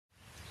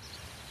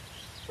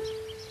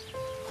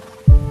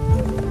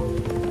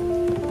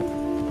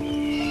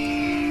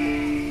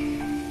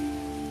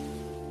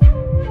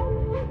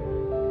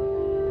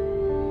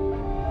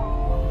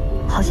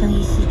相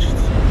依稀之际，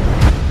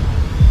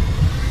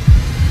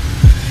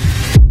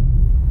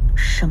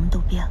什么都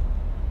变了。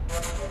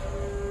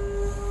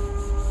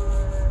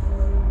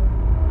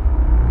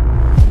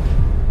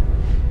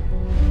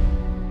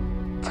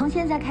从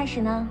现在开始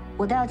呢，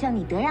我都要叫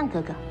你德让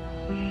哥哥。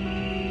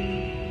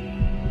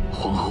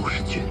皇后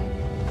是君，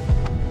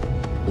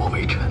我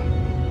为臣。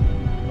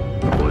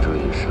我这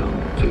一生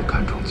最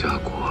看重家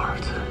国二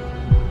字，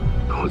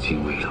如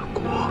今为了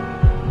国，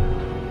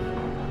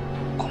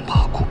恐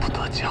怕顾不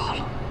得家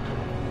了。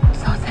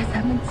早在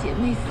咱们姐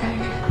妹3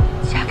人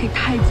嫁给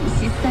太祖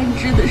系3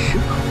支的时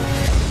候，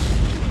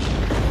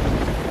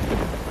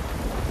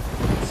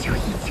就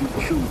已经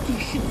注定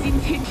是今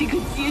天这个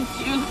结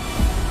局了。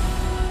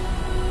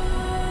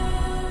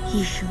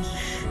一生一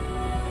世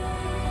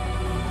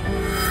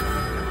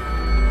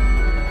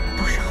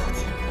都是好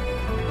姐妹。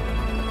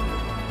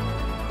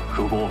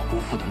如果我辜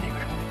负的那个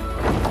人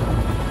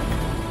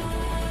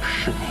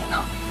是你呢？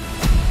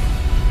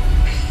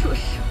说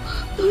什么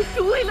都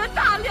是为了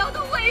大辽的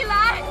未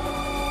来。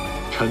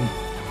臣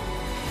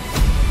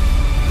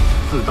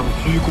自当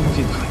鞠躬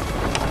尽瘁。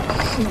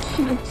失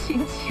去了亲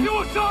情，给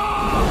我杀！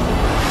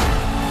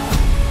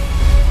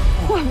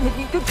换了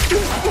你的出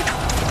现，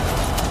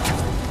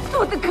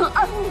做得可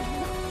安宁了。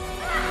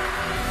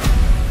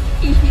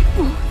一不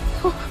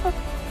错，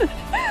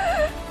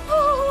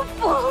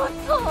不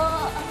错。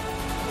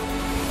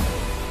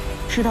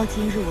直到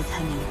今日，我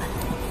才明白，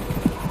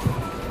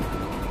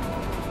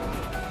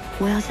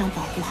我要想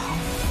保护好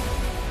你，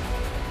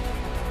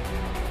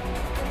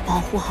保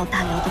护好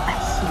大辽的百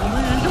姓，我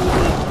们人生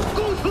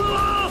共存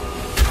了，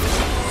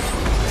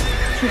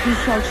就必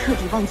须要彻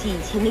底忘记以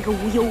前那个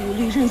无忧无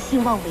虑、任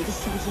性妄为的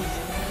萧燕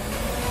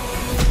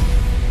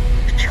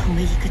燕，成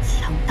为一个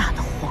强大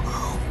的皇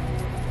后。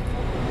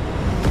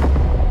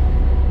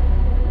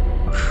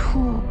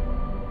处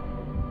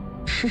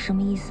是什么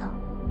意思啊？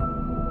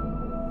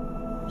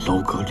楼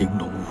阁玲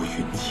珑无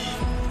云起，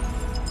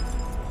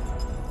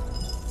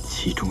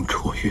其中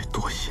绰约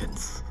多仙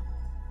子。